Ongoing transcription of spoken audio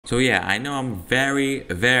So yeah, I know I'm very,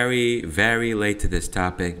 very, very late to this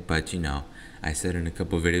topic, but you know, I said in a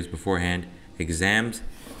couple of videos beforehand, exams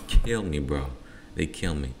kill me, bro. They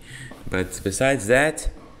kill me. But besides that,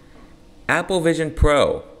 Apple Vision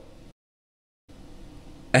Pro.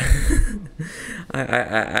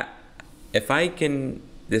 If I can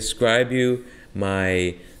describe you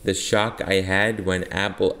the shock I had when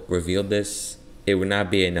Apple revealed this, it would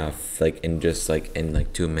not be enough, like in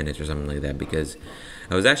 2 minutes or something like that, because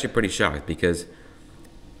I was actually pretty shocked because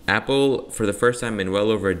Apple, for the first time in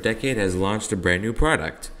well over a decade, has launched a brand new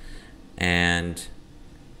product. And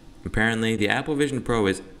apparently the Apple Vision Pro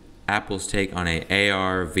is Apple's take on a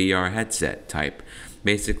AR, VR headset type.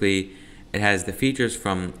 Basically, it has the features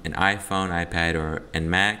from an iPhone, iPad,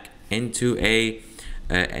 and Mac into a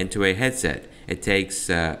headset. It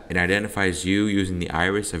identifies you using the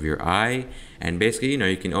iris of your eye, and basically, you know,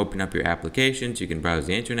 you can open up your applications, you can browse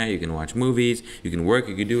the internet, you can watch movies, you can work,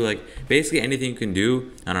 you can do like basically anything you can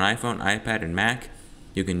do on an iPhone, iPad, and Mac,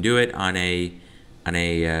 you can do it on a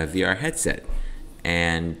VR headset.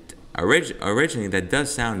 And originally, that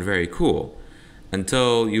does sound very cool,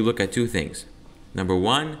 until you look at two things. Number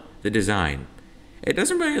one, the design. It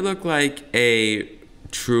doesn't really look like a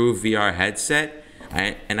true VR headset.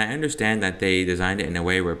 I understand that they designed it in a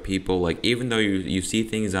way where people, like, even though you see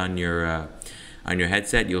things on your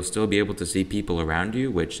headset, you'll still be able to see people around you,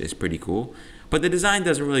 which is pretty cool. But the design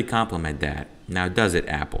doesn't really complement that. Now, does it,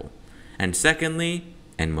 Apple? And secondly,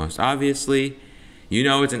 and most obviously, you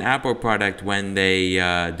know it's an Apple product when they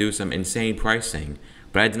do some insane pricing.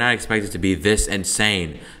 But I did not expect it to be this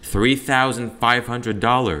insane.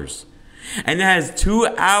 $3,500. And it has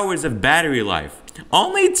 2 hours of battery life.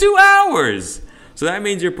 Only 2 hours! So that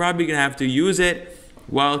means you're probably going to have to use it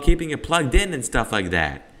while keeping it plugged in and stuff like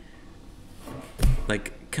that.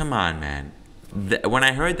 Like, come on, man. When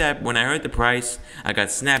I heard the price, I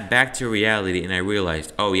got snapped back to reality and I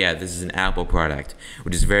realized, oh yeah, this is an Apple product,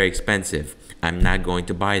 which is very expensive. I'm not going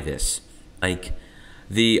to buy this. Like,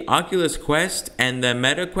 the Oculus Quest and the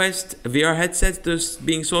Meta Quest VR headsets, they're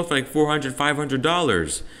being sold for like $400,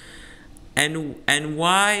 $500. And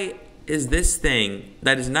why is this thing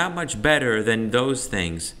that is not much better than those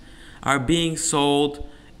things is being sold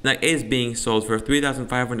for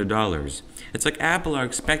 $3,500? It's like Apple are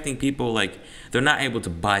expecting people, like, they're not able to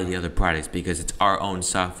buy the other products because it's our own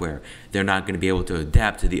software. They're not going to be able to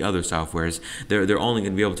adapt to the other softwares. They're only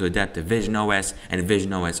going to be able to adapt to Vision OS and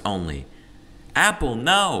Vision OS only. Apple,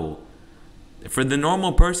 no. For the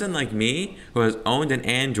normal person like me, who has owned an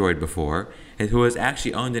Android before, and who has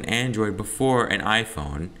actually owned an Android before an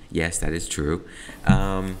iPhone, yes, that is true,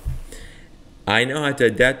 I know how to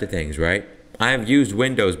adapt to things, right? I've used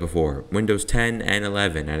Windows before, Windows 10 and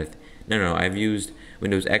 11. I've used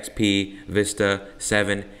Windows XP, Vista,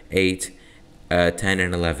 7, 8, 10,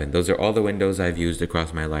 and 11. Those are all the Windows I've used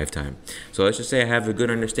across my lifetime. So let's just say I have a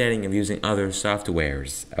good understanding of using other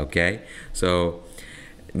softwares, okay? So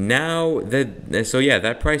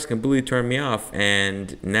that price completely turned me off,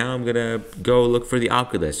 and now I'm gonna go look for the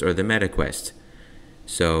Oculus or the Meta Quest.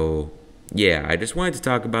 So yeah, I just wanted to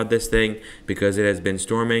talk about this thing because it has been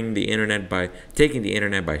taking the internet by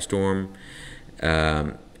storm,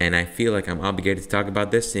 and I feel like I'm obligated to talk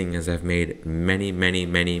about this, seeing as I've made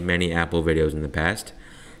many Apple videos in the past.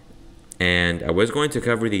 And I was going to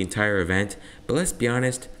cover the entire event, but let's be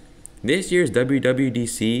honest, this year's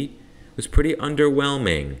WWDC was pretty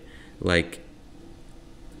underwhelming. Like,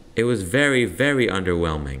 it was very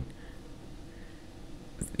underwhelming.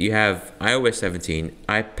 You have iOS 17,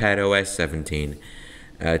 iPadOS 17,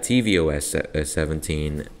 tvOS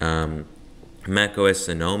 17, macOS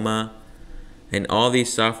Sonoma, and all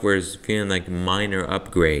these softwares feeling like minor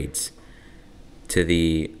upgrades to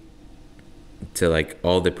like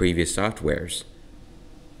all the previous softwares.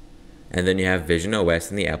 And then you have Vision OS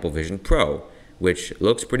and the Apple Vision Pro, which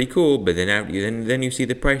looks pretty cool, but then you see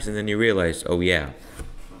the price and then you realize, oh yeah,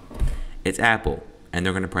 it's Apple, and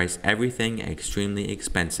they're going to price everything extremely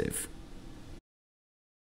expensive.